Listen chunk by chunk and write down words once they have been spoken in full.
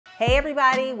Hey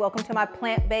everybody, welcome to my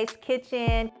plant-based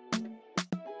kitchen.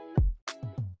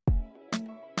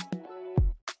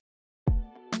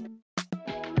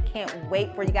 Can't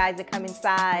wait for you guys to come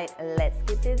inside. Let's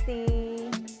get busy.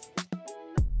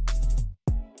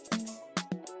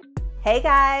 Hey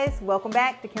guys, welcome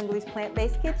back to Kimberly's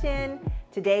Plant-Based Kitchen.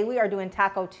 Today we are doing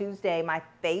Taco Tuesday, my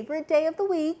favorite day of the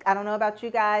week. I don't know about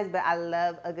you guys, but I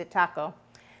love a good taco.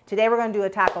 Today we're gonna do a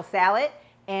taco salad,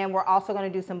 and we're also gonna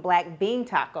do some black bean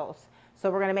tacos. So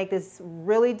we're gonna make this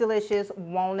really delicious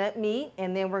walnut meat,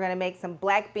 and then we're gonna make some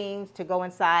black beans to go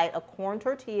inside a corn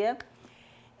tortilla.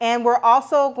 And we're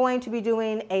also going to be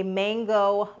doing a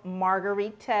mango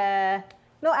margarita.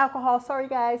 No alcohol, sorry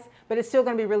guys, but it's still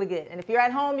gonna be really good. And if you're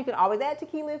at home, you can always add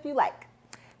tequila if you like.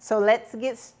 So let's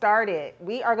get started.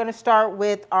 We are gonna start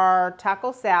with our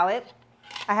taco salad.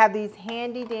 I have these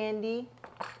handy dandy,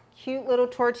 cute little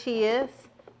tortillas,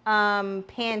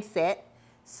 pan set.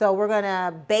 So we're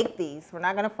gonna bake these. We're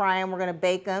not gonna fry them, we're gonna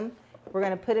bake them. We're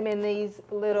gonna put them in these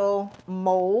little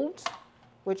molds,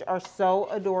 which are so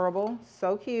adorable,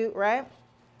 so cute, right?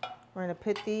 We're gonna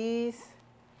put these,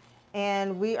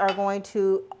 and we are going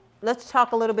to, let's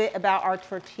talk a little bit about our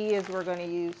tortillas we're gonna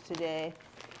use today.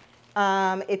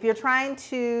 If you're trying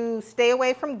to stay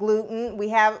away from gluten, we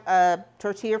have a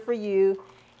tortilla for you,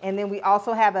 and then we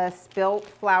also have a spelt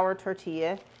flour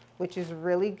tortilla, which is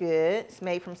really good. It's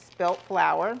made from spelt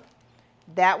flour.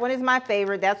 That one is my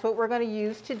favorite. That's what we're gonna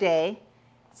use today.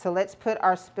 So let's put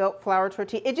our spelt flour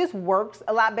tortilla. It just works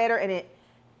a lot better and it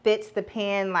fits the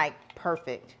pan like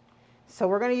perfect. So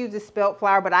we're gonna use the spelt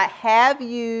flour, but I have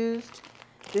used,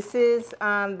 this is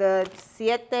the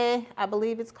siete, I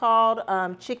believe it's called,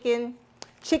 chickpea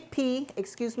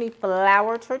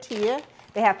flour tortilla.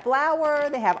 They have flour,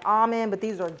 they have almond, but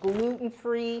these are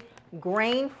gluten-free,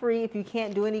 grain-free if you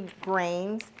can't do any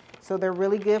grains. So they're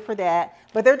really good for that.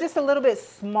 But they're just a little bit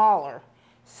smaller.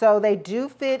 So they do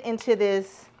fit into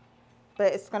this,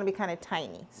 but it's gonna be kind of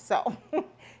tiny. So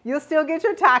you'll still get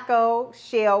your taco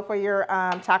shell for your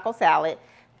taco salad,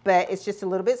 but it's just a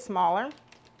little bit smaller.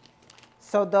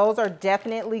 So those are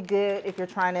definitely good if you're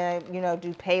trying to,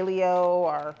 do paleo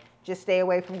or just stay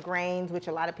away from grains, which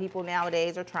a lot of people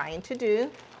nowadays are trying to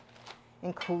do,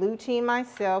 including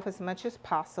myself as much as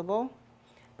possible.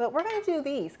 But we're gonna do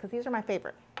these because these are my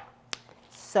favorite.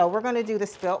 So we're gonna do the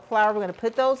spelt flour. We're gonna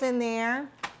put those in there,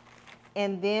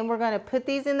 and then we're gonna put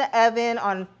these in the oven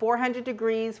on 400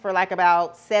 degrees for like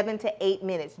about 7 to 8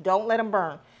 minutes. Don't let them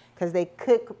burn because they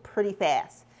cook pretty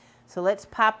fast. So let's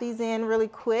pop these in really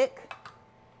quick.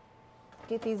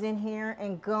 Get these in here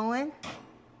and going.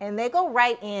 And they go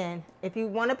right in. If you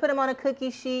want to put them on a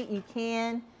cookie sheet, you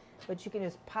can, but you can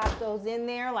just pop those in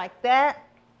there like that.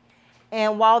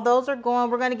 And while those are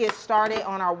going, we're going to get started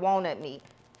on our walnut meat.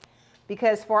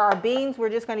 Because for our beans,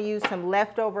 we're just going to use some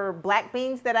leftover black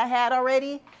beans that I had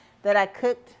already that I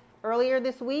cooked earlier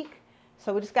this week.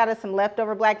 So we just got us some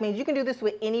leftover black beans. You can do this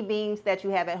with any beans that you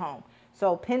have at home.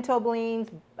 So pinto beans,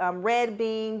 red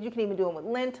beans, you can even do them with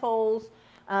lentils.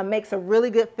 Makes a really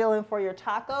good filling for your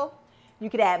taco. You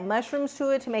could add mushrooms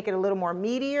to it to make it a little more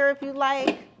meatier if you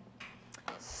like.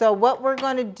 So what we're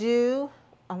gonna do,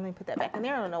 let me put that back in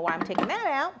there. I don't know why I'm taking that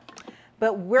out.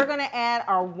 But we're gonna add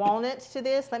our walnuts to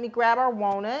this. Let me grab our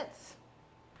walnuts.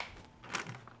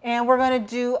 And we're gonna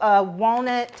do a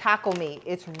walnut taco meat.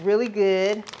 It's really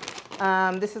good.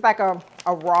 This is like a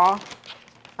raw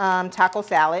taco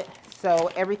salad.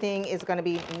 So everything is gonna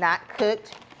be not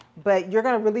cooked, but you're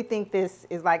gonna really think this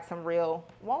is like some real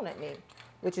walnut meat,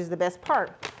 which is the best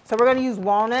part. So we're gonna use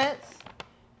walnuts.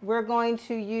 We're going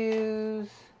to use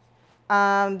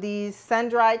these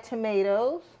sun-dried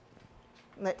tomatoes.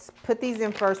 Let's put these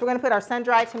in first. We're gonna put our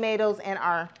sun-dried tomatoes and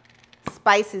our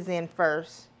spices in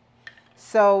first.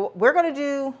 So we're gonna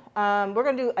do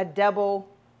a double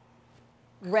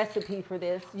recipe for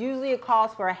this. Usually it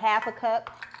calls for a half a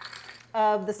cup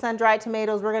of the sun-dried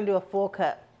tomatoes. We're gonna do a full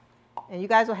cup. And you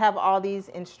guys will have all these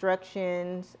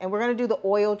instructions. And we're gonna do the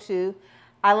oil too.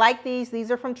 I like these. These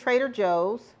are from Trader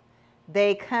Joe's.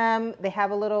 They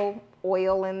have a little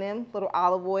oil in them, little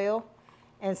olive oil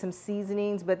and some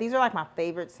seasonings. But these are like my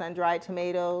favorite sun-dried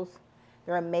tomatoes.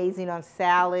 They're amazing on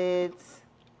salads.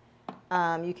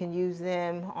 You can use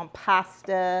them on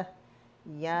pasta,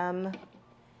 yum.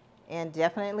 And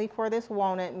definitely for this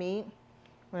walnut meat.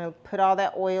 We're gonna put all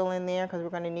that oil in there because we're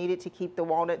gonna need it to keep the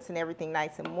walnuts and everything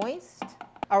nice and moist.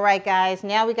 All right, guys,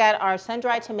 now we got our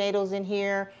sun-dried tomatoes in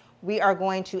here. We are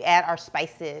going to add our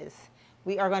spices.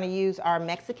 We are going to use our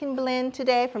Mexican blend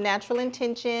today from Natural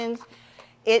Intentions.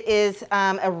 It is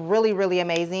really, really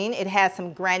amazing. It has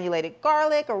some granulated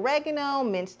garlic, oregano,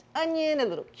 minced onion, a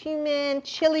little cumin,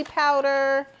 chili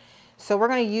powder. So we're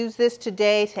going to use this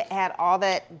today to add all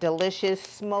that delicious,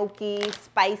 smoky,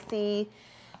 spicy,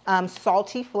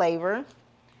 salty flavor.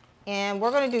 And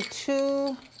we're going to do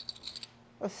two,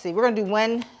 let's see, we're going to do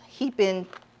 1 heaping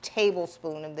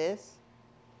tablespoon of this.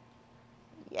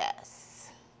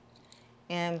 Yes.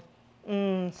 And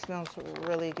smells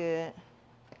really good.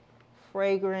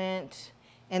 Fragrant.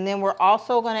 And then we're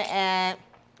also going to add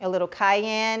a little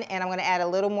cayenne, and I'm going to add a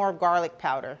little more garlic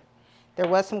powder. There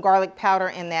was some garlic powder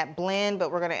in that blend,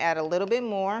 but we're going to add a little bit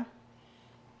more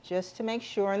just to make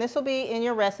sure. And this will be in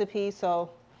your recipe, so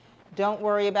don't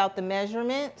worry about the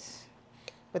measurements.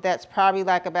 But that's probably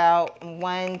like about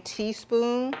 1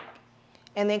 teaspoon.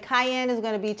 And then cayenne is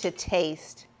going to be to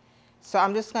taste. So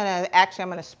I'm just going to, actually I'm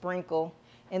going to sprinkle.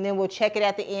 And then we'll check it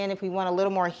at the end. If we want a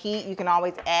little more heat, you can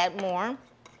always add more.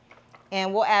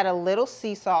 And we'll add a little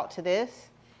sea salt to this.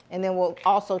 And then we'll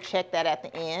also check that at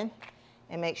the end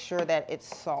and make sure that it's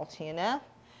salty enough.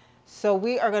 So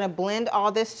we are going to blend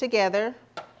all this together.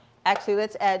 Actually,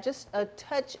 let's add just a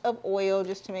touch of oil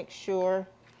just to make sure.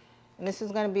 And this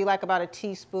is going to be like about 1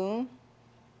 teaspoon.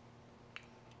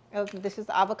 This is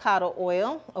avocado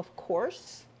oil, of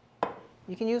course.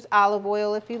 You can use olive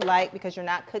oil if you like because you're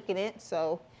not cooking it,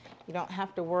 so you don't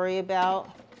have to worry about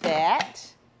that.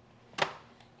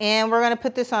 And we're going to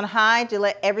put this on high to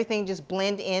let everything just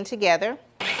blend in together.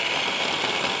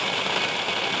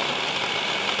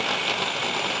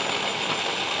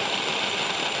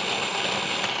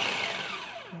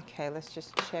 Okay, let's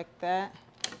just check that.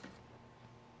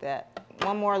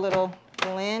 One more little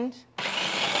blend.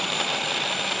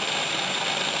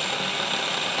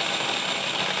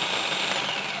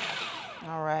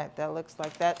 All right, that looks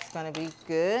like that's going to be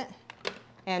good.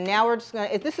 And now we're just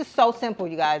going to, this is so simple,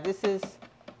 you guys. This is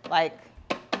like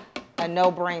a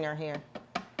no-brainer here.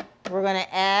 We're going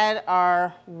to add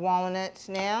our walnuts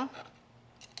now.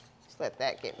 Just let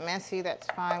that get messy. That's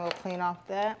fine. We'll clean off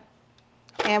that.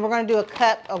 And we're going to do 1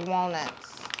 cup of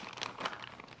walnuts.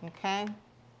 Okay?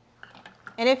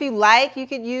 And if you like, you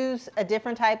could use a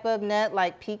different type of nut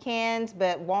like pecans,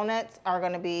 but walnuts are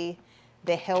going to be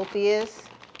the healthiest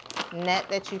nut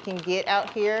that you can get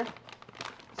out here.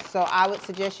 So I would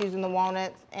suggest using the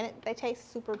walnuts, and they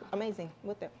taste super amazing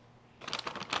with it.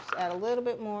 Just add a little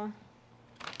bit more.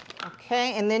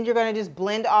 Okay, and then you're going to just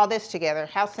blend all this together.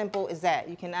 How simple is that?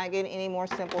 You cannot get any more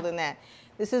simple than that.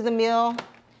 This is a meal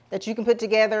that you can put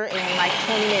together in like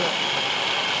 20 minutes.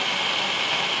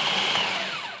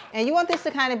 And you want this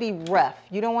to kind of be rough.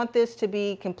 You don't want this to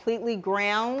be completely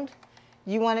ground.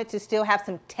 You want it to still have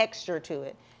some texture to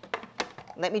it.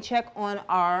 Let me check on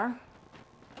our,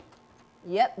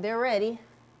 yep, they're ready.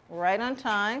 Right on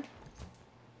time.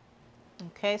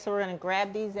 Okay, so we're going to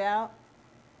grab these out.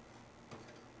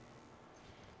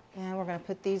 And we're going to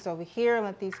put these over here and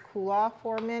let these cool off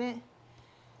for a minute.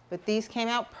 But these came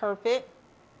out perfect.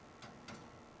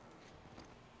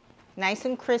 Nice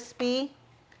and crispy.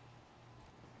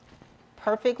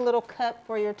 Perfect little cup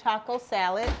for your taco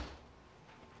salad.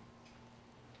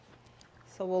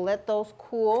 So we'll let those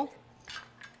cool.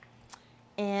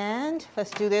 And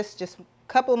let's do this, just a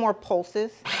couple more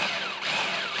pulses.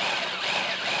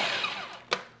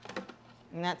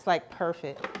 And that's like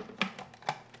perfect.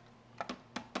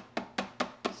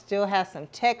 Still has some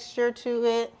texture to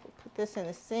it. Put this in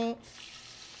the sink.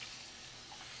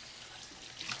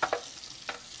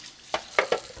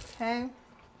 Okay.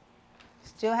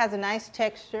 Still has a nice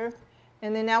texture.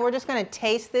 And then now we're just going to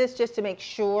taste this just to make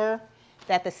sure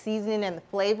that the seasoning and the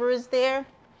flavor is there.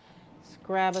 Let's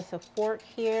grab us a fork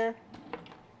here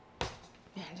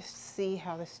and just see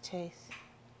how this tastes.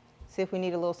 See if we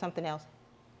need a little something else.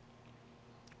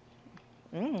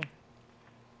 Good.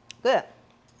 We're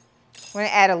going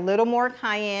to add a little more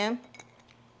cayenne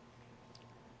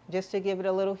just to give it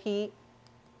a little heat.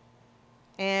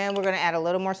 And we're going to add a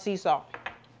little more sea salt.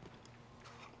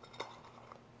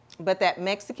 But that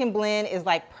Mexican blend is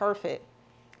like perfect.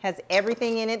 Has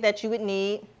everything in it that you would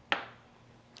need.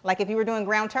 Like if you were doing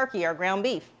ground turkey or ground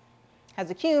beef. Has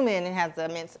the cumin, it has the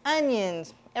minced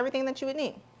onions, everything that you would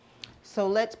need. So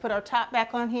let's put our top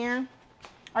back on here.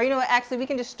 Or you know what, actually we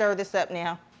can just stir this up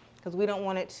now because we don't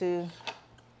want it to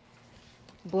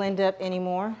blend up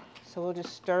anymore. So we'll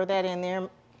just stir that in there.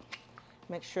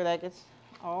 Make sure that gets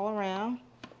all around.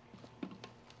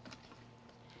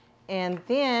 And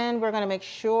then we're going to make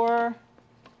sure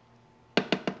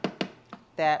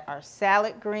that our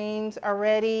salad greens are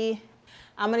ready.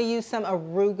 I'm going to use some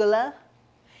arugula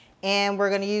and we're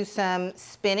going to use some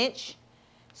spinach.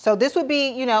 So this would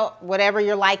be, you know, whatever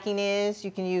your liking is.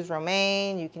 You can use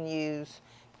romaine, you can use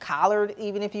collard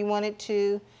even if you wanted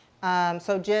to.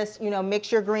 So just, you know,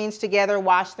 mix your greens together,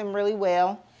 wash them really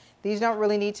well. These don't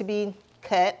really need to be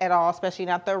cut at all, especially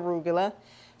not the arugula.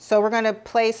 So we're going to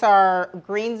place our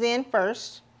greens in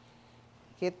first.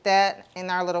 Get that in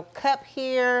our little cup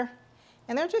here.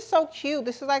 And they're just so cute.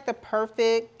 This is like the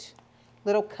perfect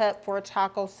little cup for a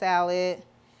taco salad.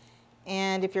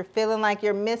 And if you're feeling like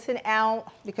you're missing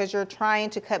out because you're trying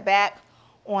to cut back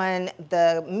on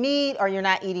the meat or you're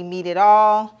not eating meat at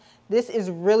all, this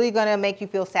is really gonna make you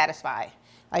feel satisfied.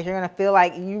 Like you're gonna feel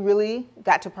like you really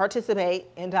got to participate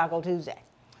in Taco Tuesday.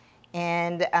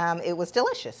 And it was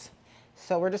delicious.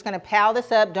 So we're just gonna pile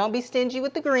this up. Don't be stingy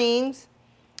with the greens.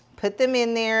 Put them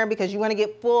in there because you wanna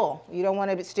get full. You don't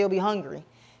wanna still be hungry.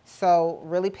 So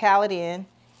really pile it in.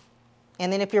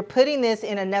 And then if you're putting this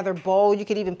in another bowl, you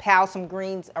could even pile some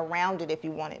greens around it if you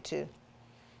wanted to,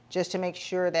 just to make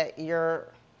sure that your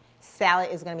salad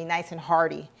is gonna be nice and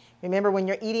hearty. Remember, when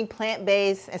you're eating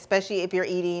plant-based, especially if you're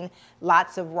eating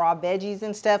lots of raw veggies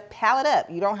and stuff, pile it up.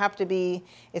 You don't have to be,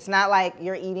 it's not like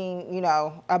you're eating, you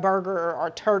know, a burger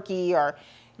or turkey, or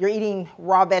you're eating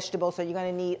raw vegetables, so you're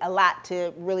gonna need a lot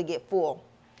to really get full.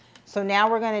 So now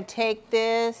we're gonna take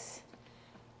this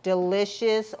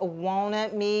delicious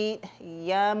walnut meat,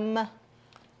 yum.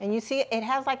 And you see, it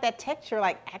has like that texture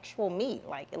like actual meat,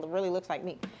 like it really looks like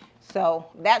meat. So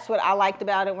that's what I liked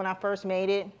about it when I first made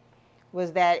it,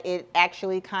 was that it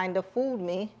actually kind of fooled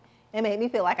me and made me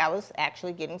feel like I was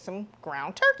actually getting some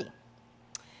ground turkey.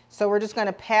 So we're just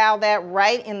gonna pile that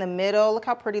right in the middle. Look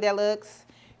how pretty that looks.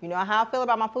 You know how I feel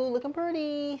about my food looking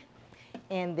pretty.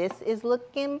 And this is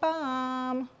looking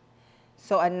bomb.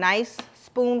 So a nice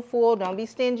spoonful, don't be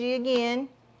stingy again.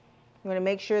 You wanna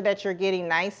make sure that you're getting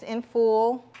nice and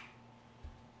full.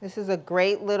 This is a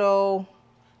great little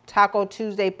Taco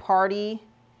Tuesday party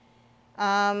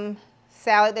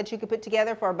salad that you could put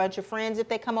together for a bunch of friends if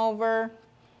they come over.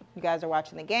 You guys are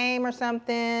watching the game or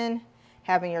something,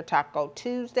 having your Taco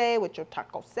Tuesday with your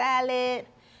taco salad.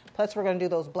 Plus we're gonna do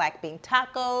those black bean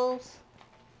tacos.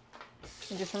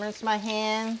 And just rinse my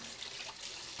hands.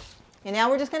 And now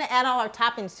we're just gonna add all our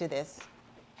toppings to this.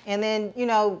 And then, you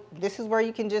know, this is where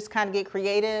you can just kind of get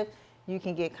creative. You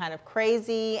can get kind of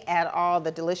crazy, add all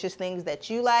the delicious things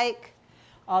that you like,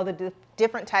 all the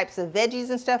different types of veggies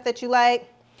and stuff that you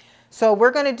like. So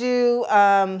we're gonna do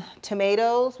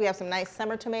tomatoes. We have some nice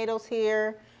summer tomatoes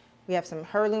here. We have some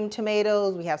heirloom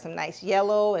tomatoes. We have some nice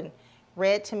yellow and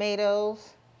red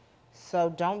tomatoes. So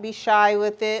don't be shy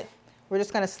with it. We're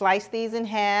just gonna slice these in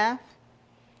half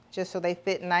just so they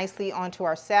fit nicely onto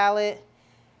our salad.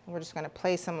 We're just gonna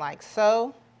place them like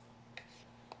so.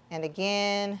 And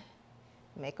again,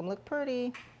 make them look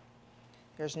pretty.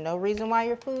 There's no reason why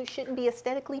your food shouldn't be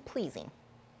aesthetically pleasing.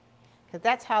 Because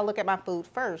that's how I look at my food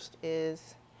first,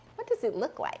 is what does it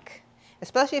look like?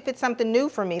 Especially if it's something new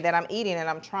for me that I'm eating and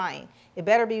I'm trying. It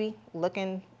better be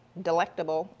looking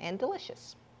delectable and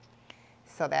delicious.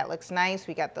 So that looks nice.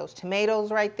 We got those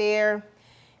tomatoes right there.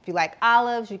 If you like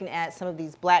olives, you can add some of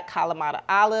these black Kalamata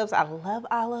olives. I love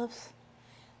olives.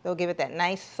 They'll give it that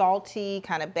nice salty,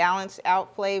 kind of balanced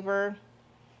out flavor.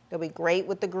 They'll be great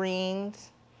with the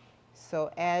greens. So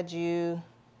add you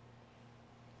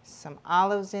some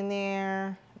olives in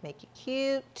there, make it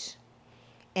cute.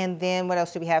 And then what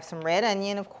else do we have? Some red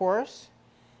onion, of course.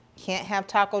 Can't have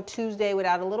Taco Tuesday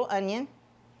without a little onion.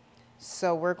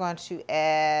 So we're going to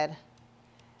add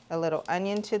a little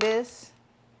onion to this.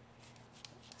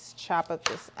 Let's chop up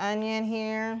this onion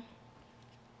here.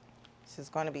 This is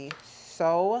going to be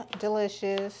so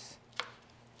delicious.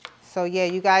 So yeah,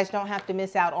 you guys don't have to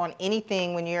miss out on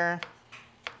anything when you're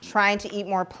trying to eat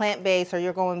more plant-based or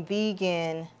you're going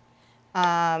vegan.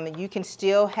 You can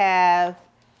still have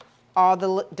all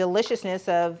the deliciousness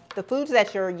of the foods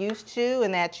that you're used to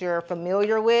and that you're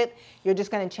familiar with. You're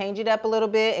just going to change it up a little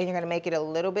bit and you're going to make it a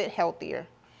little bit healthier,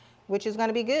 which is going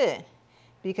to be good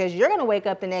because you're going to wake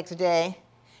up the next day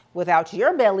without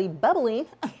your belly bubbling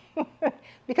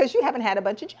because you haven't had a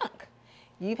bunch of junk.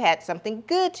 You've had something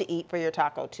good to eat for your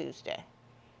Taco Tuesday.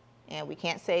 And we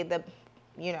can't say that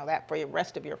for the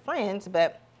rest of your friends,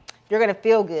 but you're gonna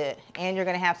feel good and you're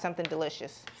gonna have something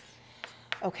delicious.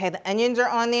 Okay, the onions are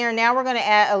on there. Now we're gonna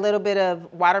add a little bit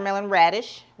of watermelon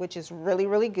radish, which is really,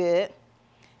 really good.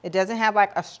 It doesn't have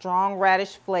like a strong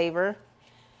radish flavor,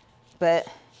 but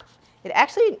it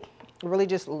actually really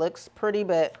just looks pretty,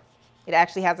 but it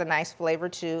actually has a nice flavor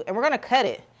too. And we're gonna cut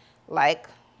it like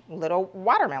little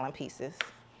watermelon pieces.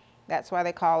 That's why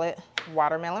they call it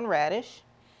watermelon radish,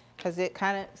 because it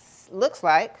kind of looks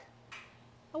like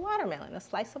a watermelon, a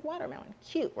slice of watermelon.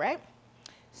 Cute, right?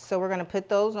 So we're gonna put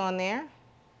those on there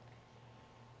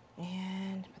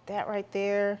and put that right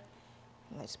there.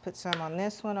 Let's put some on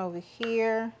this one over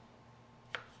here.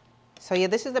 So yeah,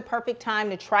 this is the perfect time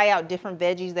to try out different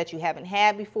veggies that you haven't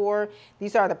had before.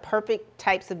 These are the perfect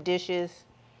types of dishes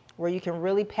where you can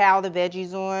really pile the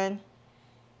veggies on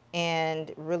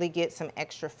and really get some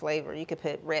extra flavor. You could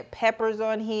put red peppers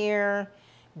on here,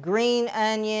 green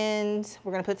onions.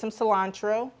 We're gonna put some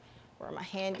cilantro. Where are my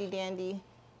handy dandy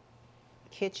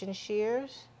kitchen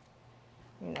shears?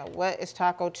 You know what, it's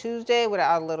Taco Tuesday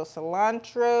without a little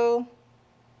cilantro.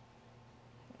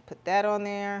 Put that on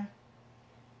there.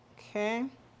 Okay.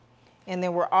 And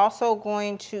then we're also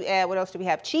going to add, what else do we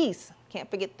have? Cheese.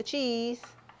 Can't forget the cheese.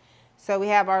 So we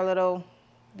have our little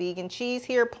vegan cheese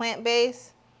here,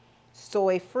 plant-based,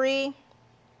 soy-free,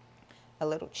 a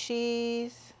little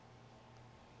cheese.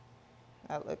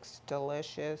 That looks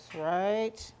delicious,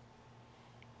 right?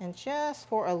 And just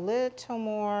for a little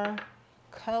more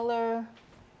color,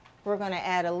 we're gonna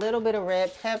add a little bit of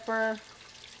red pepper,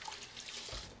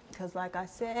 because like I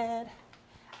said,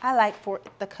 I like for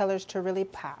the colors to really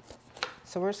pop.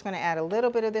 So we're just gonna add a little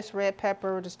bit of this red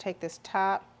pepper. We'll just take this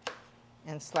top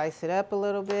and slice it up a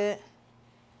little bit.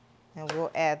 And we'll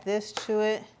add this to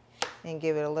it and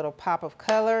give it a little pop of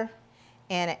color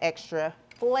and an extra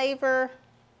flavor.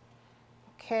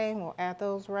 Okay, we'll add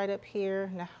those right up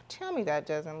here. Now tell me that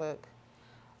doesn't look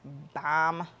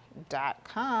bomb.com.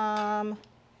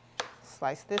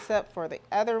 Slice this up for the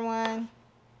other one.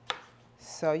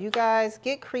 So you guys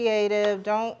get creative.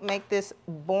 Don't make this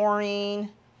boring.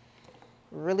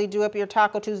 Really do up your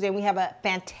Taco Tuesday. And we have a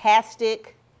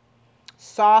fantastic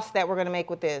sauce that we're gonna make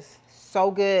with this.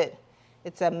 So good.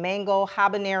 It's a mango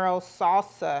habanero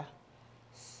salsa.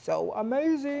 So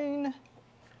amazing.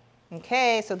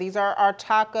 Okay, so these are our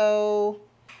Taco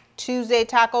Tuesday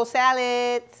taco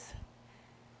salads.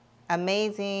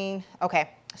 Amazing.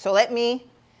 Okay, so let me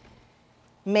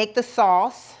make the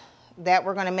sauce that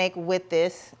we're gonna make with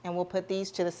this, and we'll put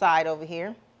these to the side over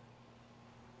here.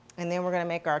 And then we're gonna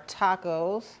make our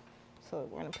tacos. So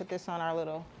we're gonna put this on our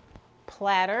little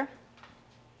platter.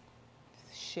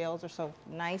 The shells are so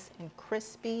nice and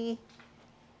crispy.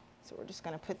 So we're just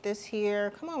gonna put this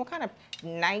here. Come on, what kind of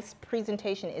nice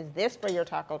presentation is this for your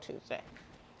Taco Tuesday?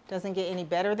 Doesn't get any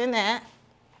better than that.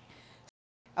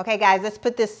 Okay guys, let's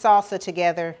put this salsa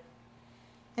together.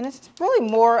 And it's really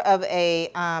more of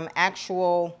a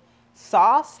actual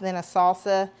sauce than a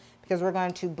salsa, because we're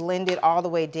going to blend it all the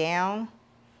way down.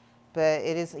 But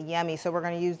it is yummy. So we're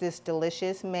gonna use this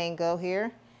delicious mango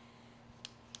here.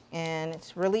 And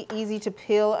it's really easy to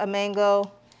peel a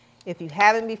mango. If you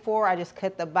haven't before, I just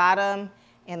cut the bottom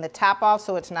and the top off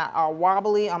so it's not all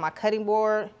wobbly on my cutting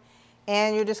board.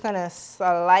 And you're just gonna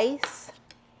slice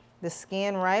the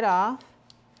skin right off.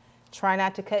 Try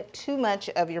not to cut too much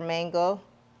of your mango,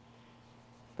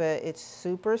 but it's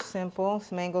super simple.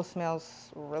 This mango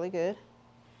smells really good.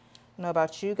 I don't know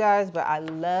about you guys, but I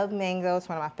love mango. It's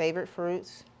one of my favorite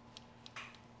fruits.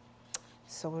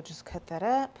 So we'll just cut that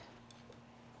up.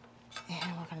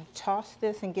 And we're gonna toss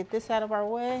this and get this out of our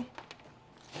way.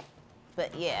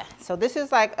 But yeah, so this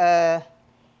is like a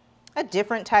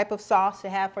different type of sauce to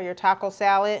have for your taco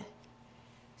salad.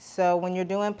 So when you're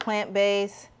doing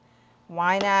plant-based,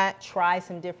 why not try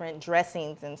some different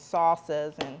dressings and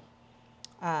salsas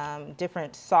and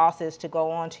different sauces to go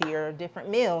on to your different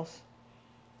meals.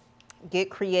 Get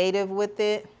creative with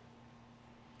it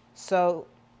so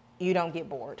you don't get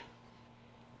bored.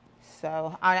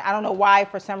 So I don't know why,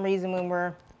 for some reason, when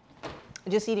we're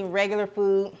just eating regular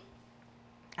food,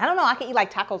 I don't know, I can eat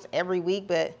like tacos every week,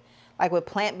 but like with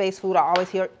plant-based food, I always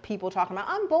hear people talking about,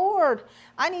 I'm bored,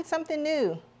 I need something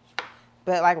new.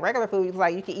 But like regular food, it's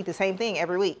like you can eat the same thing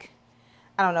every week.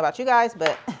 I don't know about you guys,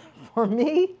 but for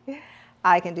me,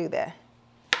 I can do that.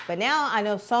 But now I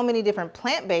know so many different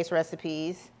plant-based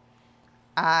recipes,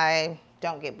 I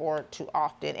don't get bored too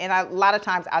often. And a lot of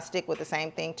times I stick with the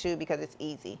same thing too because it's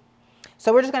easy.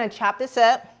 So we're just gonna chop this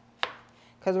up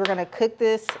because we're gonna cook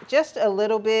this just a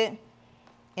little bit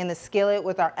in the skillet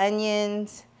with our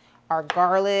onions, our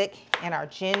garlic, and our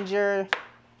ginger.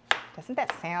 Doesn't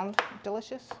that sound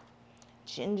delicious?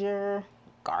 Ginger,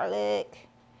 garlic.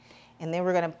 And then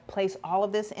we're gonna place all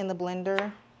of this in the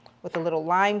blender with a little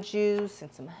lime juice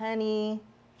and some honey.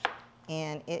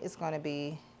 And it is gonna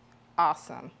be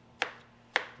awesome.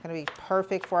 It's gonna be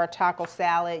perfect for our taco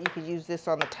salad. You could use this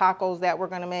on the tacos that we're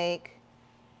gonna make.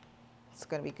 It's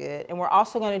gonna be good. And we're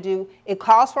also gonna do, it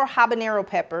calls for habanero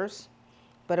peppers,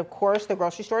 but of course the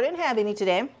grocery store didn't have any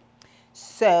today.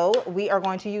 So we are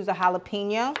going to use a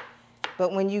jalapeno.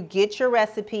 But when you get your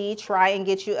recipe, try and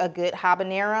get you a good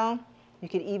habanero. You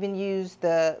could even use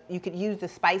the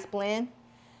spice blend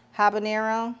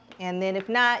habanero. And then if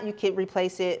not, you could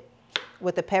replace it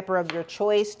with a pepper of your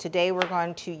choice. Today we're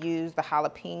going to use the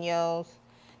jalapenos.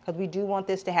 because we do want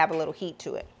this to have a little heat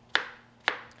to it.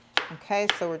 Okay,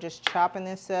 so we're just chopping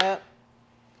this up.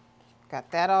 Got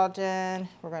that all done.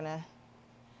 We're gonna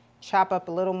chop up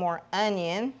a little more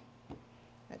onion.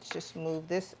 Let's just move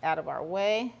this out of our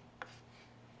way.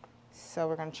 So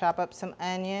we're gonna chop up some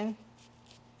onion.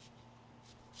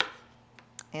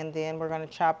 And then we're gonna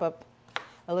chop up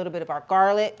a little bit of our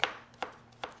garlic.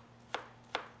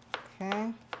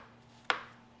 Okay.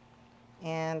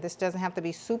 And this doesn't have to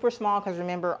be super small because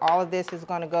remember, all of this is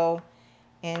gonna go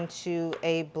into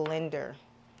a blender.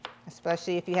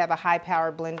 Especially if you have a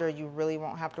high-powered blender, you really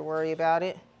won't have to worry about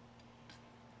it.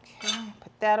 Okay,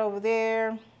 put that over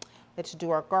there. Let's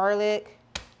do our garlic.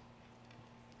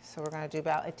 So we're gonna do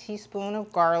about a teaspoon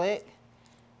of garlic.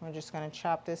 We're just gonna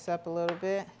chop this up a little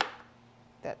bit,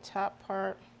 that top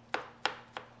part.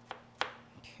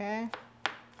 Okay.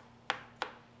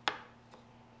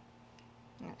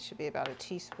 That should be about a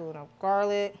teaspoon of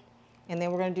garlic. And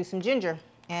then we're gonna do some ginger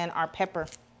and our pepper.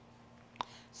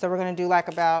 So we're gonna do like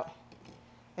about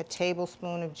a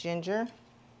tablespoon of ginger.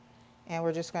 And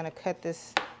we're just gonna cut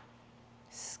this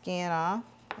skin off.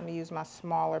 Let me use my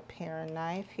smaller paring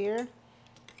knife here.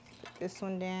 Put this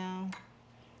one down.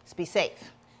 Let's be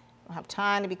safe. I don't have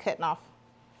time to be cutting off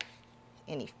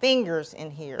any fingers in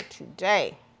here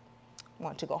today. I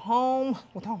want to go home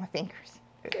with all my fingers.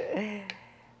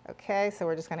 Okay, so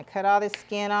we're just gonna cut all this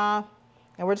skin off.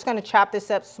 And we're just gonna chop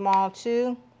this up small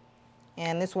too.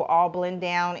 And this will all blend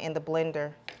down in the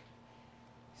blender.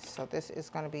 So this is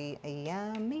gonna be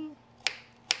yummy.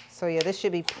 So yeah, this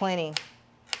should be plenty.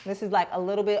 This is like a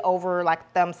little bit over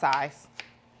like thumb size.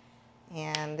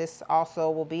 And this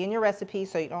also will be in your recipe,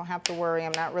 so you don't have to worry.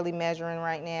 I'm not really measuring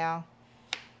right now.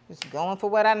 Just going for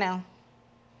what I know.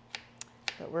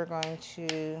 But we're going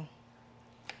to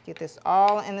get this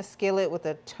all in the skillet with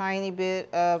a tiny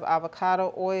bit of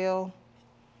avocado oil.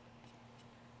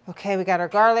 Okay, we got our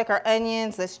garlic, our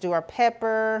onions. Let's do our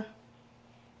pepper.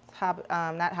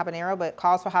 Not habanero, but it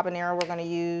calls for habanero. We're gonna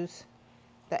use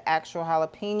the actual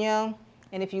jalapeno.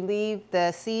 And if you leave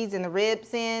the seeds and the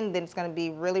ribs in, then it's gonna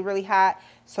be really, really hot.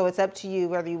 So it's up to you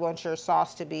whether you want your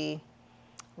sauce to be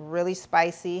really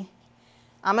spicy.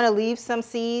 I'm gonna leave some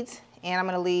seeds and I'm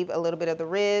gonna leave a little bit of the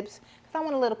ribs because I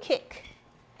want a little kick.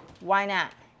 Why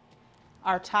not?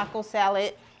 Our taco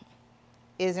salad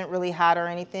isn't really hot or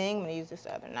anything. I'm gonna use this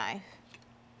other knife.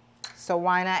 So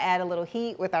why not add a little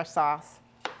heat with our sauce?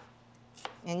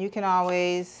 And you can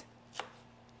always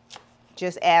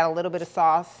just add a little bit of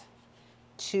sauce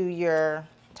to your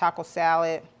taco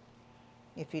salad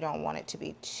if you don't want it to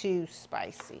be too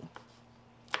spicy.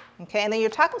 Okay, and then your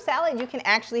taco salad you can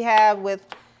actually have with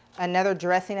another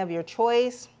dressing of your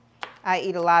choice. I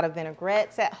eat a lot of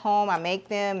vinaigrettes at home. I make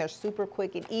them. They're super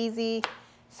quick and easy.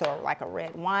 So like a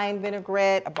red wine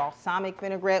vinaigrette, a balsamic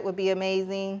vinaigrette would be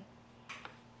amazing.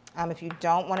 If you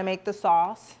don't want to make the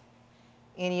sauce,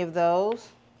 any of those.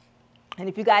 And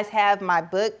if you guys have my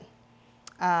book,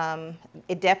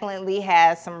 it definitely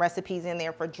has some recipes in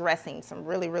there for dressing, some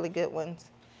really, really good ones.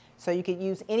 So you could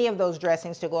use any of those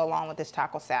dressings to go along with this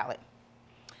taco salad.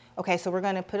 Okay, so we're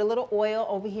gonna put a little oil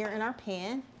over here in our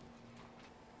pan.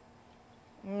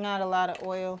 Not a lot of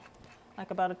oil,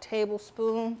 like about a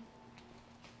tablespoon.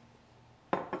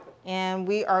 And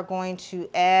we are going to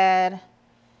add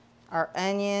our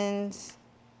onions,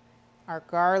 our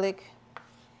garlic,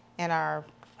 and our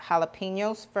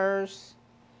jalapenos first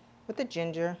with the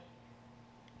ginger.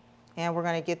 And we're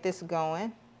gonna get this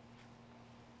going.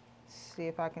 See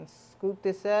if I can scoop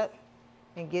this up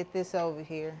and get this over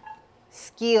here.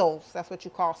 Skills, that's what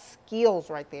you call skills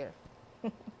right there.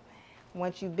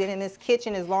 Once you've been in this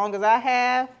kitchen as long as I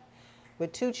have,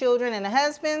 with 2 children and a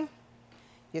husband,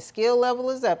 your skill level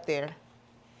is up there.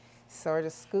 So we'll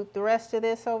just scoop the rest of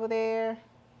this over there.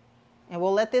 And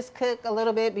we'll let this cook a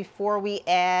little bit before we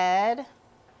add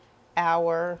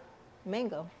our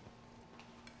mango.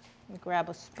 Grab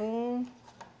a spoon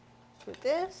with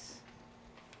this.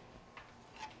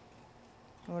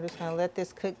 And we're just gonna let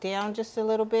this cook down just a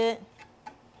little bit.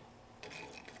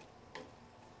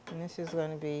 And this is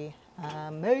gonna be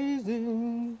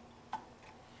amazing.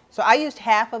 So I used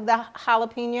half of the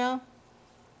jalapeno.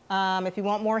 If you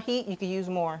want more heat, you can use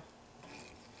more.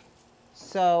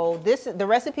 So the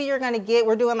recipe you're gonna get,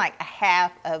 we're doing like a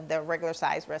half of the regular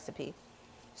size recipe.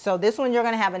 So this one you're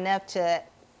gonna have enough to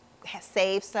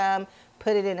save some,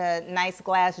 put it in a nice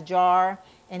glass jar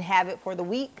and have it for the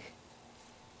week.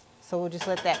 So we'll just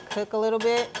let that cook a little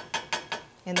bit.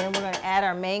 And then we're gonna add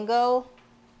our mango.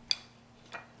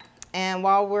 And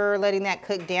while we're letting that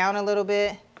cook down a little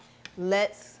bit,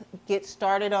 let's get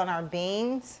started on our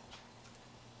beans.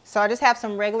 So I just have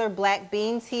some regular black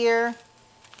beans here.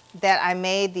 that I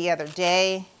made the other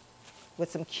day with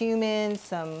some cumin,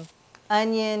 some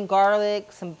onion,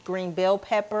 garlic, some green bell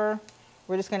pepper.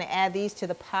 We're just gonna add these to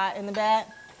the pot in the back.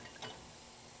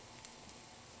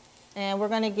 And we're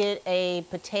gonna get a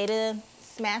potato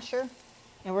smasher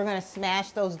and we're gonna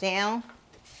smash those down.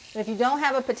 If you don't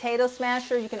have a potato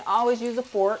smasher, you can always use a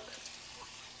fork.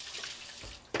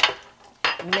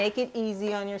 Make it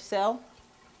easy on yourself.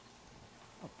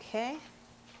 Okay,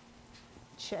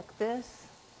 check this.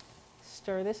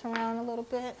 Stir this around a little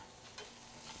bit.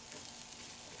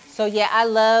 So yeah, I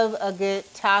love a good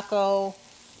taco.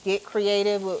 Get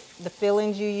creative with the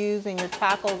fillings you use in your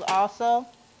tacos also.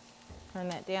 Turn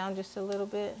that down just a little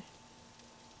bit.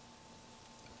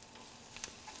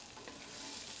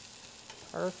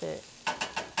 Perfect.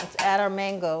 Let's add our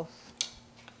mangoes.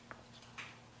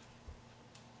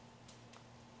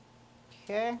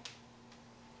 Okay.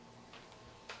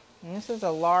 And this is a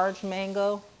large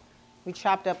mango. We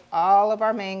chopped up all of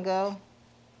our mango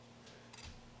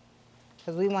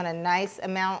because we want a nice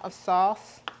amount of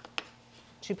sauce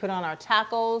to put on our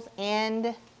tacos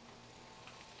and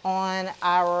on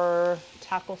our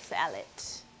taco salad.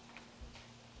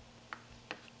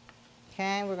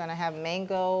 Okay, we're gonna have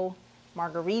mango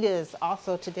margaritas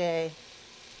also today.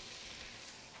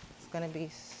 It's gonna be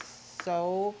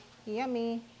so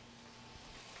yummy.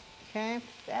 Okay,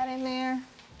 put that in there.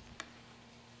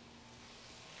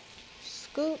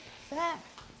 Scoop that.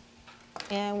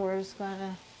 And we're just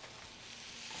gonna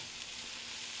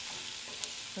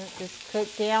let this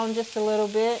cook down just a little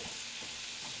bit.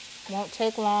 Won't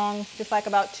take long, just like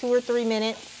about 2 or 3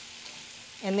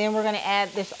 minutes. And then we're gonna add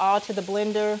this all to the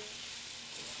blender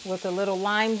with a little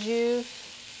lime juice,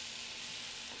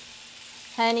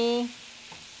 honey,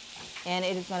 and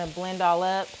it is gonna blend all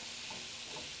up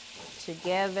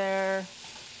together.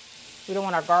 We don't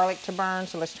want our garlic to burn,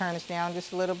 so let's turn this down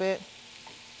just a little bit.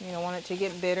 You don't want it to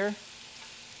get bitter.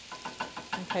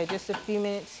 Okay, just a few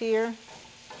minutes here.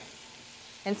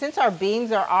 And since our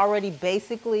beans are already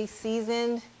basically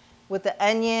seasoned with the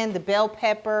onion, the bell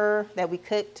pepper that we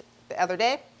cooked the other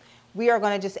day, we are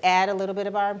going to just add a little bit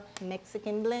of our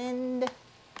Mexican blend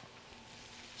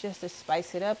just to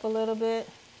spice it up a little bit.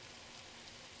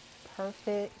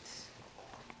 Perfect.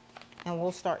 And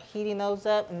we'll start heating those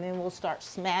up and then we'll start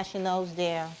smashing those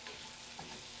down.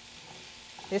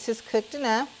 This is cooked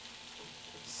enough,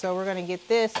 so we're going to get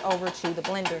this over to the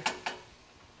blender.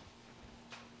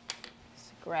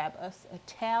 Let's grab us a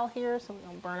towel here so we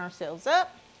don't burn ourselves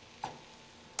up.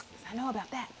 I know about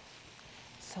that.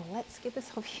 So let's get this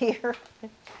over here.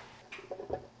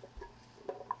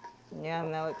 Yeah,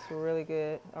 that looks really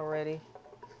good already.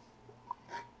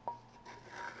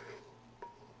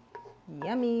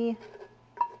 Yummy.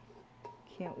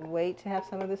 Can't wait to have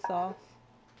some of this sauce.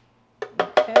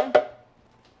 Okay.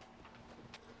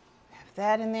 Have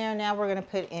that in there. Now we're gonna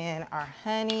put in our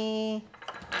honey.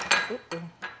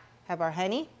 Have our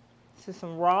honey. This is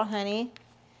some raw honey.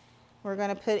 We're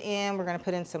gonna put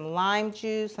in some lime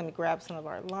juice. Let me grab some of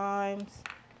our limes.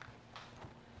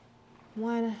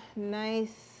 One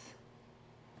nice,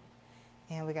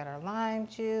 and we got our lime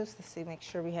juice. Let's see, make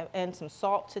sure we have, and some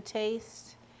salt to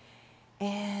taste.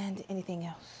 And anything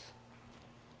else?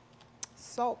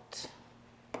 Salt.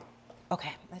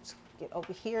 Okay, let's get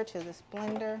over here to this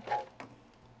blender.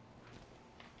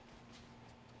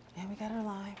 And we got our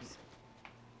limes.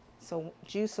 So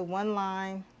juice of 1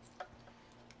 lime.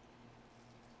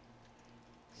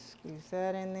 Squeeze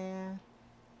that in there.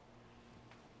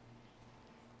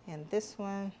 And this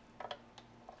one,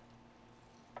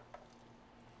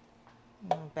 I'm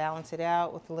gonna balance it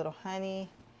out with a little honey.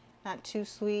 Not too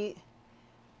sweet.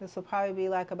 This will probably be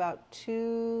like about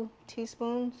 2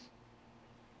 teaspoons.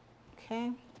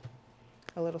 Okay.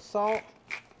 A little salt.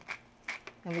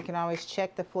 And we can always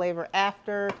check the flavor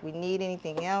after if we need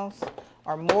anything else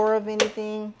or more of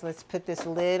anything. Let's put this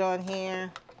lid on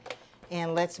here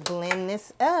and let's blend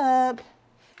this up.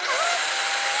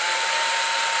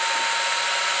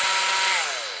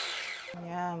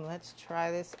 Yum, let's try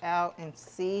this out and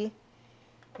see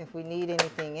if we need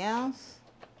anything else.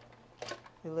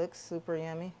 It looks super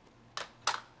yummy.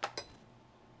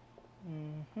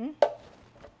 Let's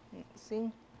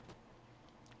see.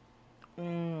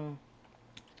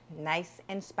 Nice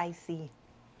and spicy.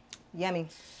 Yummy.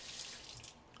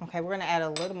 Okay, we're gonna add a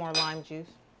little more lime juice.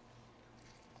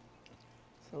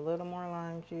 Just a little more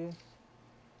lime juice.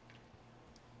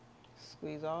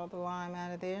 Squeeze all the lime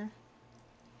out of there.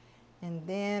 And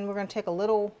then we're gonna take a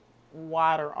little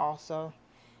water also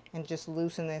and just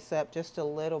loosen this up just a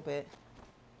little bit.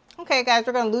 Okay guys,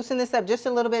 we're gonna loosen this up just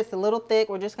a little bit. It's a little thick.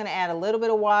 We're just gonna add a little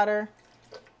bit of water,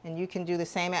 and you can do the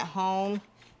same at home.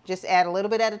 Just add a little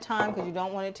bit at a time because you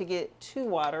don't want it to get too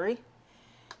watery.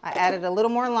 I added a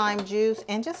little more lime juice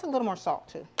and just a little more salt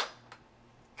too.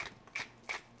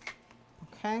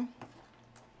 Okay.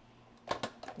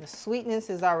 The sweetness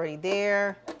is already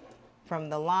there from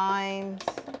the limes.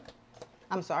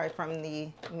 I'm sorry, from the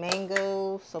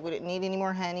mangoes, so we didn't need any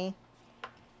more honey.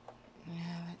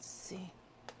 Let's see.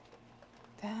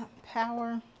 That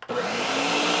power. There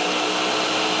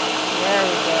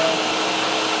we go.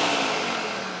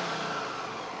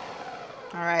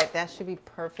 All right, that should be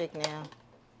perfect now.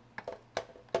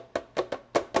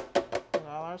 Put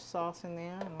all our sauce in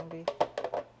there. I'm gonna be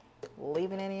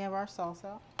leaving any of our sauce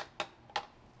out.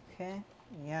 Okay,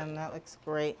 yeah, and that looks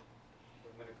great.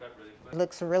 It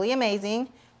looks really amazing.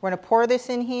 We're gonna pour this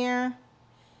in here,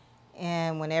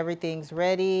 and when everything's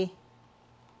ready,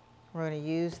 we're gonna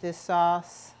use this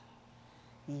sauce.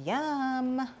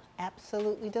 Yum,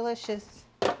 absolutely delicious.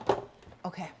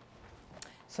 Okay,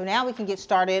 so now we can get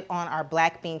started on our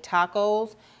black bean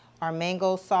tacos. Our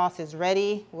mango sauce is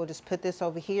ready. We'll just put this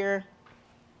over here,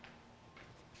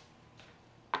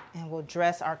 and we'll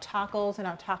dress our tacos and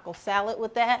our taco salad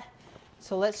with that.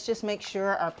 So let's just make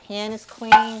sure our pan is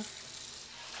clean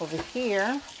over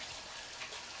here.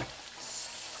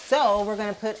 So we're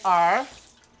gonna put our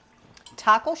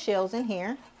taco shells in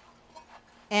here.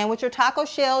 And with your taco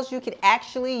shells, you could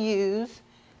actually use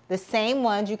the same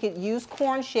ones. You could use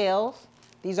corn shells.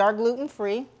 These are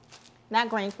gluten-free, not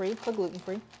grain-free, but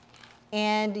gluten-free.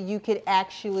 And you could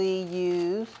actually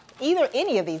use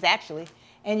any of these actually.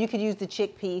 And you could use the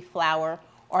chickpea flour,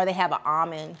 or they have an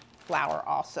almond flour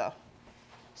also.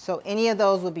 So any of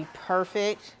those would be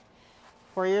perfect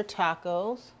for your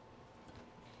tacos.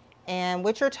 And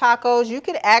with your tacos, you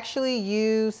could actually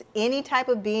use any type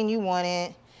of bean you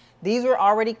wanted. These were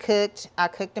already cooked. I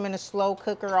cooked them in a slow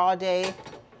cooker all day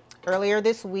earlier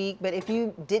this week. But if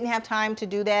you didn't have time to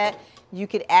do that, you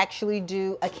could actually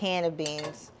do a can of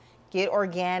beans. Get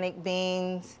organic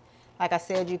beans. Like I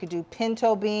said, you could do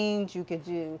pinto beans, you could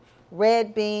do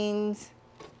red beans,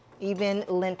 even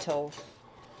lentils.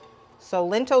 So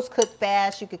lentils cook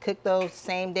fast. You could cook those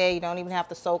same day. You don't even have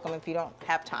to soak them if you don't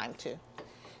have time to.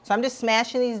 So I'm just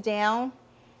smashing these down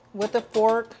with a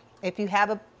fork. If you have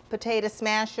a potato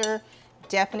smasher,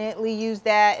 definitely use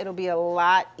that. It'll be a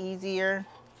lot easier.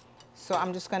 So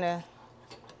I'm just gonna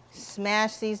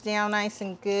smash these down nice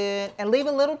and good and leave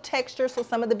a little texture so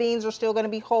some of the beans are still gonna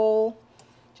be whole,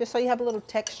 just so you have a little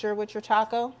texture with your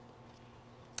taco.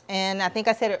 And I think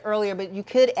I said it earlier, but you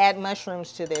could add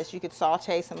mushrooms to this. You could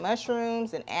saute some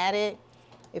mushrooms and add it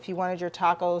if you wanted your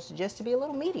tacos just to be a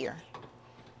little meatier.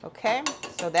 Okay,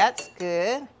 so that's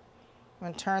good. I'm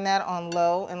gonna turn that on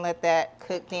low and let that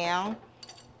cook down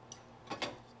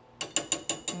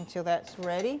until that's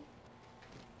ready.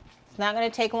 It's not gonna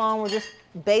take long. We're just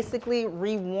basically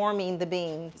rewarming the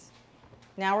beans.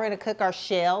 Now we're gonna cook our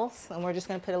shells, and we're just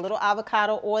gonna put a little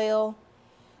avocado oil.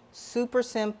 Super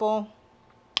simple.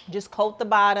 Just coat the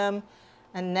bottom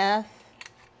enough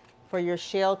for your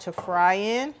shell to fry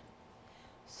in.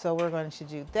 So we're going to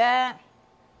do that.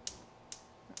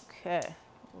 Okay,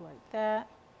 like that.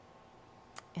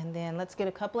 And then let's get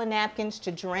a couple of napkins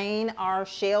to drain our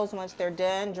shells once they're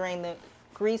done. Drain the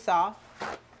grease off.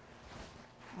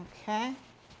 Okay.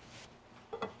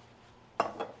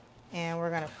 And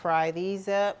we're going to fry these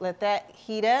up. Let that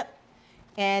heat up.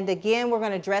 And again, we're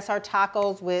going to dress our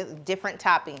tacos with different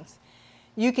toppings.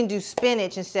 You can do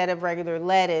spinach instead of regular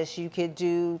lettuce. You could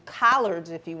do collards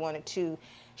if you wanted to.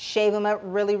 Shave them up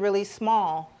really, really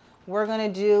small. We're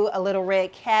going to do a little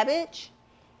red cabbage,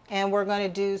 and we're going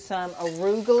to do some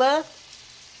arugula.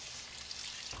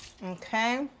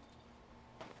 Okay.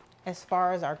 As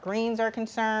far as our greens are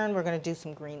concerned, we're going to do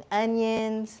some green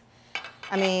onions.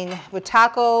 I mean, with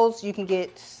tacos, you can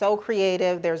get so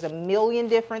creative. There's a million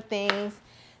different things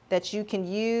that you can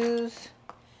use.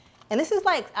 And this is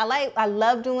like, I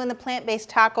love doing the plant-based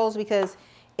tacos because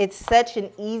it's such an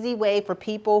easy way for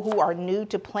people who are new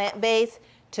to plant-based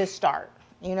to start.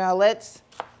 You know, let's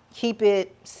keep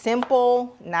it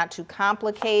simple, not too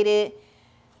complicated.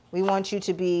 We want you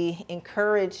to be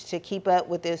encouraged to keep up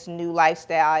with this new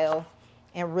lifestyle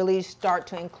and really start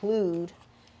to include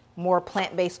more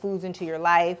plant-based foods into your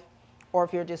life, or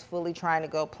if you're just fully trying to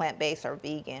go plant-based or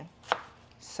vegan.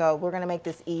 So we're gonna make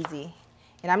this easy.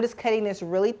 And I'm just cutting this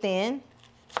really thin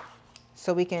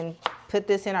so we can put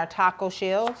this in our taco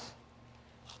shells.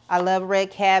 I love red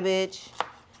cabbage.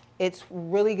 It's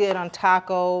really good on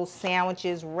tacos,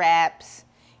 sandwiches, wraps,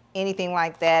 anything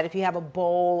like that. If you have a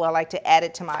bowl, I like to add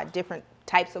it to my different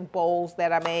types of bowls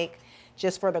that I make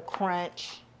just for the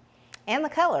crunch and the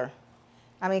color.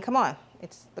 I mean, come on,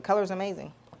 the color's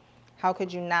amazing. How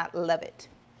could you not love it?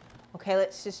 Okay,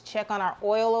 let's just check on our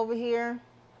oil over here.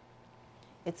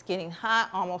 It's getting hot,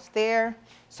 almost there.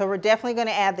 So we're definitely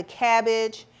gonna add the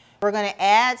cabbage. We're gonna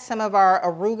add some of our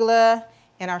arugula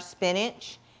and our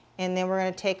spinach. And then we're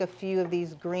gonna take a few of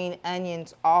these green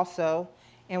onions also,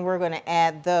 and we're gonna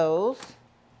add those.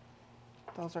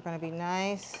 Those are gonna be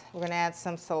nice. We're gonna add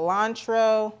some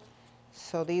cilantro.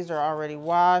 So these are already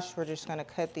washed. We're just gonna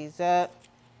cut these up,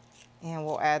 and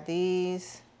we'll add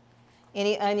these.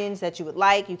 Any onions that you would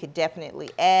like, you could definitely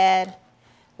add.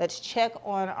 Let's check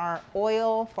on our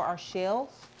oil for our shells.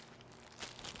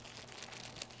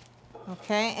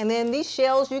 Okay, and then these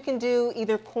shells, you can do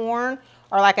either corn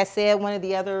or, like I said, one of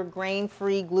the other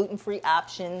grain-free, gluten-free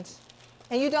options.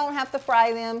 And you don't have to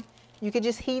fry them. You could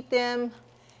just heat them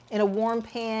in a warm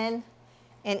pan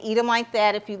and eat them like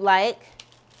that if you like.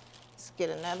 Let's get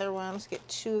another one. Let's get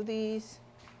 2 of these.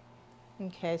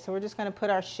 Okay, so we're just gonna put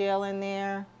our shell in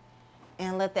there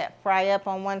and let that fry up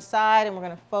on one side, and we're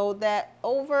gonna fold that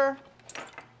over.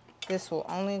 This will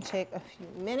only take a few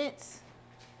minutes.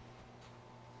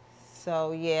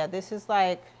 So yeah, this is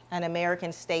like an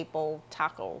American staple,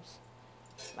 tacos.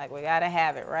 Like, we gotta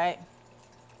have it, right?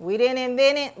 We didn't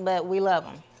invent it, but we love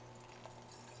them.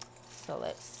 So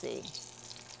let's see.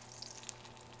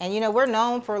 And you know, we're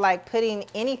known for like putting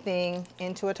anything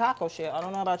into a taco shell. I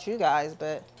don't know about you guys,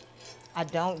 but I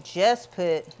don't just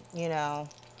put, you know,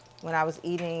 when I was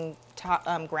eating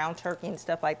ground turkey and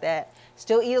stuff like that.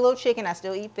 Still eat a little chicken, I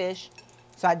still eat fish.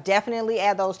 So I definitely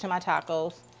add those to my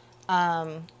tacos.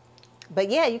 But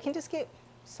yeah, you can just get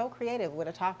so creative with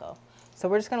a taco. So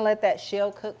we're just gonna let that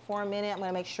shell cook for a minute. I'm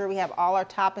gonna make sure we have all our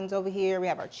toppings over here. We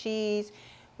have our cheese.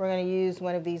 We're gonna use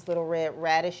one of these little red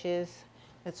radishes.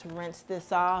 Let's rinse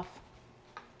this off.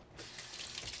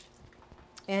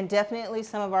 And definitely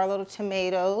some of our little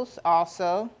tomatoes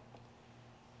also.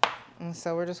 And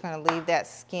so we're just gonna leave that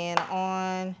skin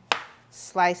on.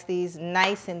 Slice these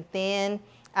nice and thin.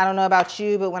 I don't know about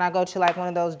you, but when I go to like one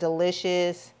of those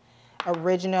delicious,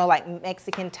 original like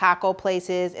Mexican taco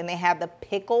places and they have the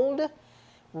pickled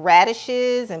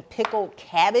radishes and pickled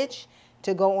cabbage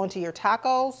to go onto your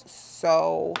tacos,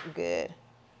 so good.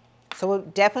 So we'll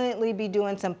definitely be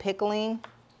doing some pickling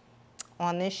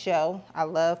on this show. I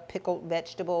love pickled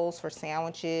vegetables for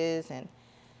sandwiches and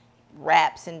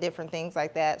wraps and different things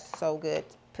like that. So good.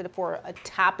 Put it for a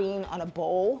topping on a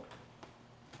bowl.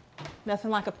 Nothing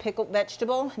like a pickled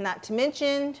vegetable. Not to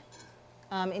mention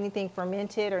anything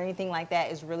fermented or anything like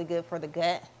that is really good for the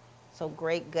gut. So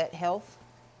great gut health.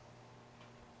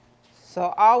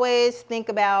 So always think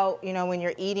about, you know, when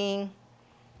you're eating,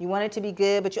 you want it to be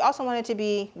good, but you also want it to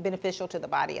be beneficial to the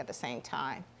body at the same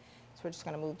time. So we're just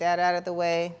gonna move that out of the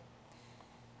way.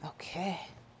 Okay.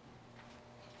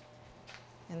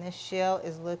 And this shell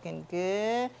is looking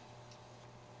good.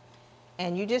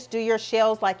 And you just do your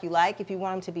shells like you like. If you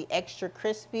want them to be extra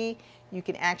crispy, you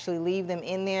can actually leave them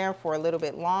in there for a little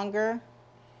bit longer.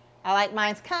 I like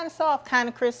mine's kind of soft, kind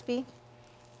of crispy.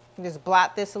 You just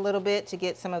blot this a little bit to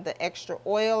get some of the extra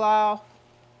oil off.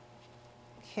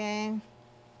 Okay.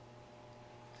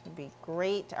 It'll be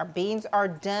great. Our beans are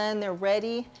done, they're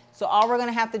ready. So all we're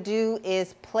gonna have to do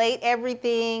is plate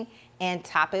everything and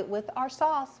top it with our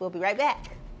sauce. We'll be right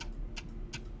back.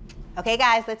 Okay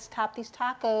guys, let's top these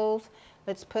tacos.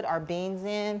 Let's put our beans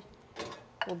in.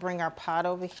 We'll bring our pot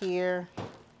over here.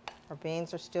 Our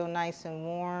beans are still nice and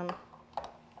warm.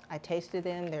 I tasted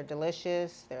them, they're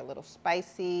delicious. They're a little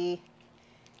spicy.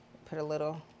 Put a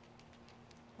little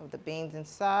of the beans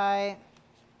inside.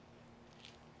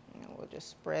 And we'll just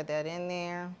spread that in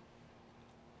there.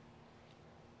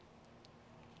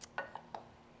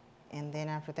 And then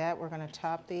after that, we're gonna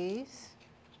top these.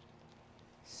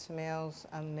 Smells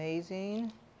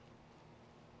amazing.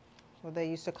 Well, they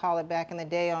used to call it back in the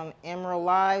day on Emerald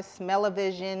Live,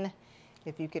 smell-o-vision.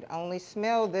 If you could only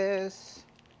smell this.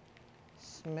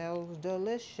 Smells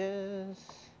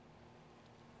delicious.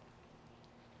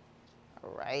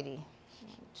 Alrighty, 1,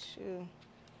 2.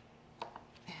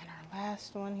 And our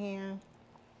last one here.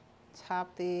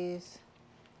 Top these.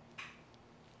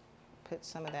 Put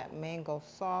some of that mango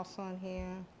sauce on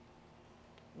here.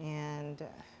 And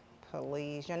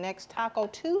please, your next Taco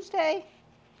Tuesday,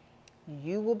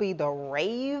 you will be the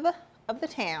rave of the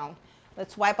town.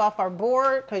 Let's wipe off our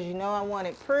board because you know I want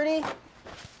it pretty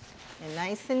and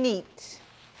nice and neat.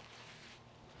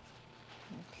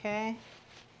 Okay,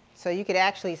 so you could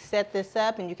actually set this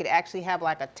up and you could actually have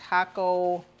like a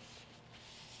taco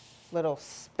little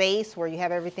space where you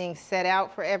have everything set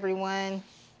out for everyone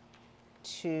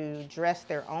to dress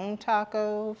their own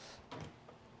tacos.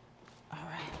 All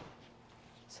right,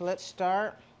 so let's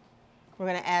start. We're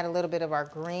gonna add a little bit of our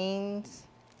greens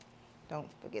Don't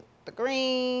forget the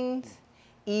greens.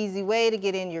 Easy way to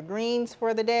get in your greens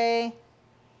for the day.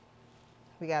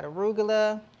 We got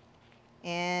arugula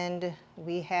and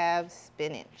we have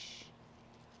spinach.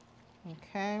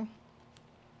 Okay,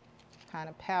 kind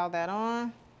of pile that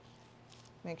on.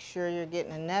 Make sure you're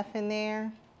getting enough in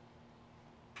there.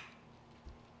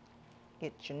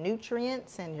 Get your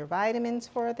nutrients and your vitamins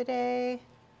for the day.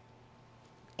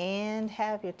 And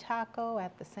have your taco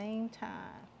at the same time.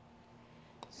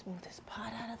 Let's move this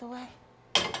pot out of the way.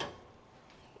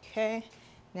 Okay,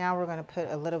 now we're gonna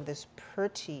put a little of this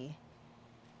pretty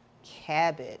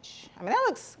cabbage. I mean, that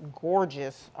looks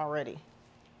gorgeous already.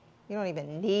 You don't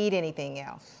even need anything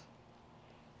else.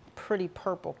 Pretty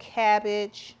purple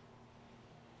cabbage,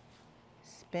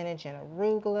 spinach and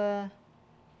arugula.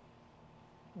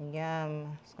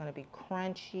 Yum, it's gonna be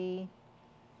crunchy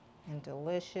and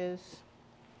delicious.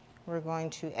 We're going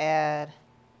to add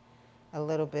a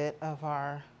little bit of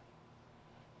our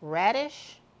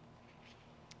radish.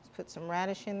 Let's put some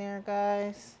radish in there,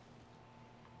 guys.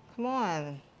 Come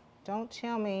on, don't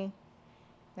tell me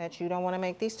that you don't want to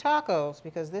make these tacos,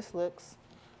 because this looks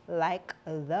like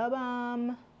the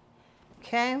bomb.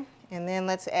 Okay, and then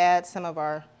let's add some of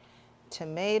our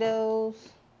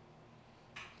tomatoes.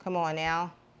 Come on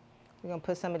now. We're gonna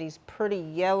put some of these pretty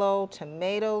yellow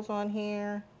tomatoes on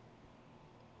here.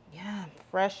 Yeah,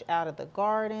 fresh out of the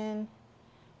garden.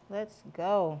 Let's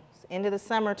go. It's the end of the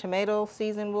summer. Tomato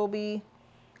season will be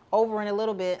over in a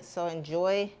little bit, so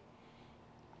enjoy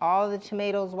all the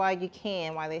tomatoes while you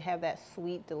can, while they have that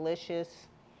sweet, delicious,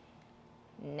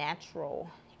 natural,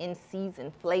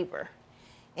 in-season flavor.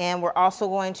 And we're also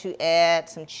going to add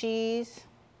some cheese,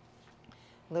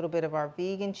 a little bit of our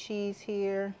vegan cheese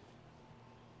here.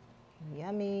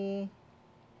 Yummy.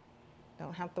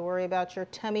 Don't have to worry about your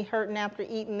tummy hurting after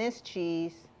eating this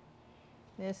cheese.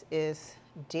 This is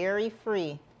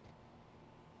dairy-free.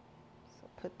 So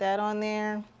put that on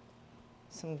there.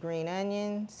 Some green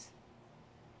onions.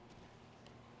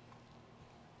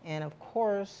 And of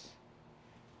course,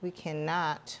 we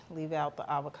cannot leave out the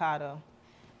avocado.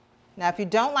 Now, if you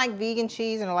don't like vegan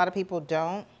cheese, and a lot of people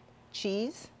don't,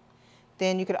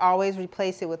 then you could always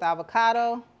replace it with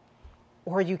avocado,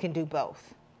 or you can do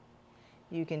both.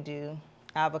 You can do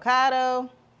avocado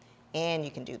and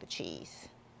you can do the cheese.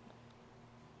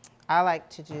 I like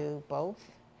to do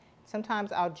both.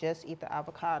 Sometimes I'll just eat the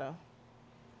avocado,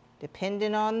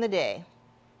 depending on the day.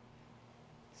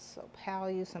 So pile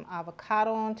you some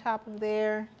avocado on top of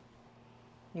there.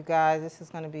 You guys, this is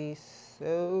gonna be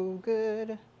so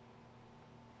good.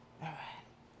 All right.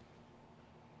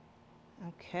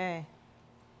 Okay.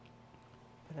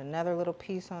 Put another little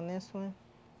piece on this one.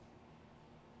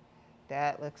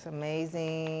 That looks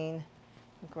amazing.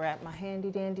 Grab my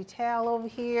handy dandy towel over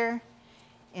here.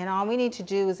 And all we need to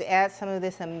do is add some of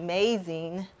this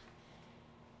amazing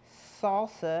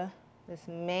salsa, this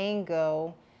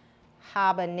mango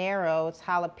habanero. It's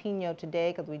jalapeno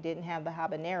today because we didn't have the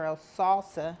habanero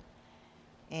salsa.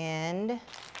 And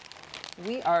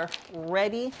we are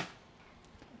ready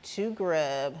to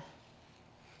grub.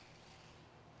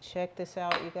 Check this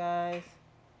out, you guys.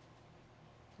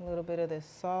 A little bit of this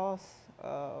sauce.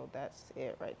 Oh, that's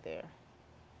it right there.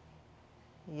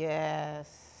 Yes.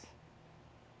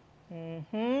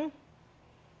 And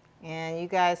you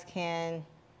guys can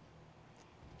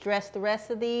dress the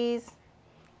rest of these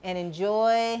and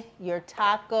enjoy your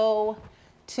Taco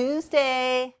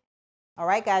Tuesday. All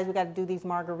right, guys, we got to do these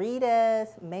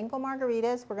margaritas, mango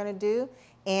margaritas we're going to do.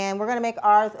 And we're going to make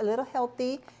ours a little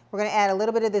healthy. We're going to add a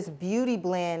little bit of this beauty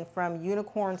blend from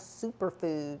Unicorn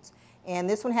Superfoods. And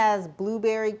this one has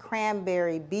blueberry,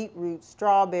 cranberry, beetroot,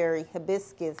 strawberry,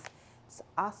 hibiscus. It's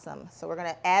awesome. So we're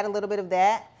going to add a little bit of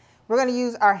that. We're going to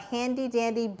use our handy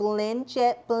dandy Blend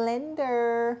Jet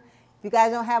blender. If you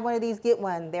guys don't have one of these, get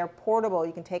one. They're portable.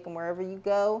 You can take them wherever you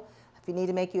go. If you need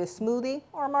to make you a smoothie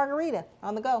or a margarita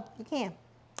on the go, you can.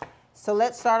 So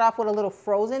let's start off with a little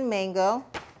frozen mango.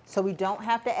 So we don't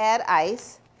have to add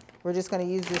ice. We're just going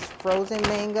to use this frozen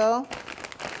mango.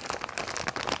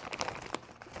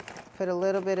 Put a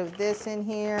little bit of this in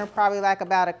here, probably like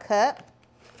about a cup.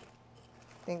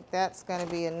 I think that's going to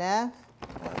be enough.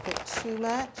 I don't put too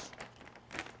much.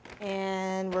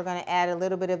 And we're going to add a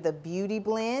little bit of the beauty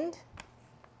blend.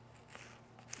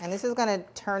 And this is going to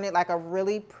turn it like a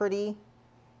really pretty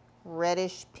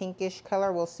reddish, pinkish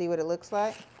color. We'll see what it looks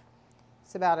like.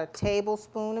 It's about a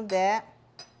tablespoon of that.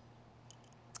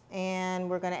 And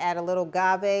we're going to add a little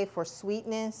agave for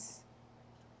sweetness.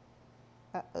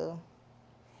 Uh-oh.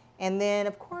 And then,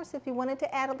 of course, if you wanted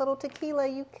to add a little tequila,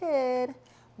 you could.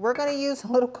 We're going to use a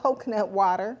little coconut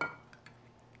water.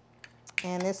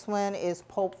 And this one is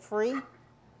pulp free.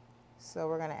 So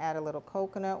we're gonna add a little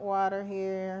coconut water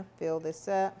here, fill this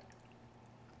up.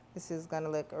 This is gonna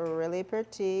look really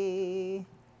pretty.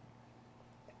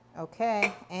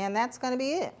 Okay, and that's gonna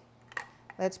be it.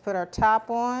 Let's put our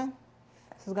top on.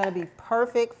 This is gonna be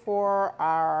perfect for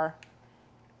our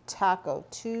Taco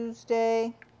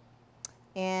Tuesday.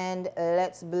 And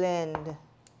let's blend.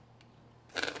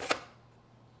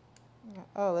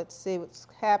 Oh, let's see what's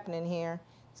happening here.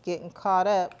 It's getting caught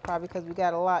up, probably because we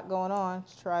got a lot going on.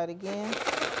 Let's try it again.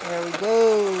 There we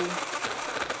go.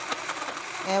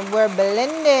 And we're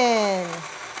blending.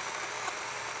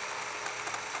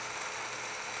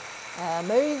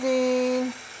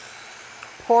 Amazing.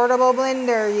 Portable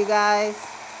blender, you guys.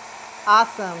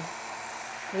 Awesome.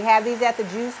 We have these at the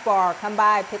juice bar. Come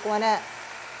by, pick one up.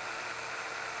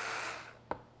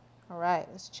 All right,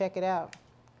 let's check it out.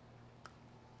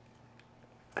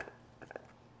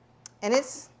 And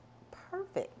it's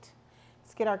perfect.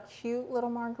 Let's get our cute little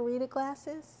margarita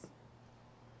glasses.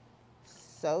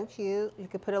 So cute. You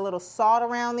could put a little salt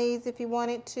around these if you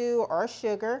wanted to, or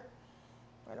sugar.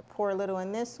 We're gonna pour a little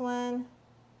in this one.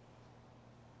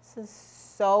 This is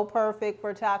so perfect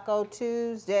for Taco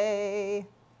Tuesday.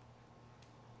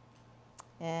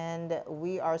 And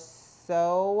we are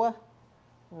so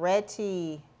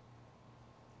ready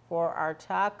for our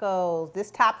tacos. This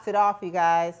tops it off, you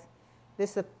guys.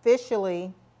 This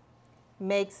officially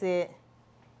makes it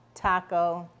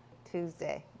Taco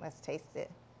Tuesday. Let's taste it.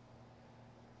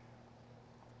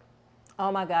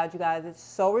 Oh my God, you guys, it's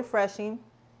so refreshing.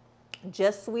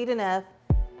 Just sweet enough.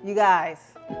 You guys,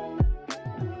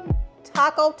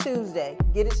 Taco Tuesday.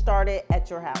 Get it started at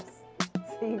your house.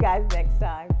 See you guys next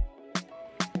time.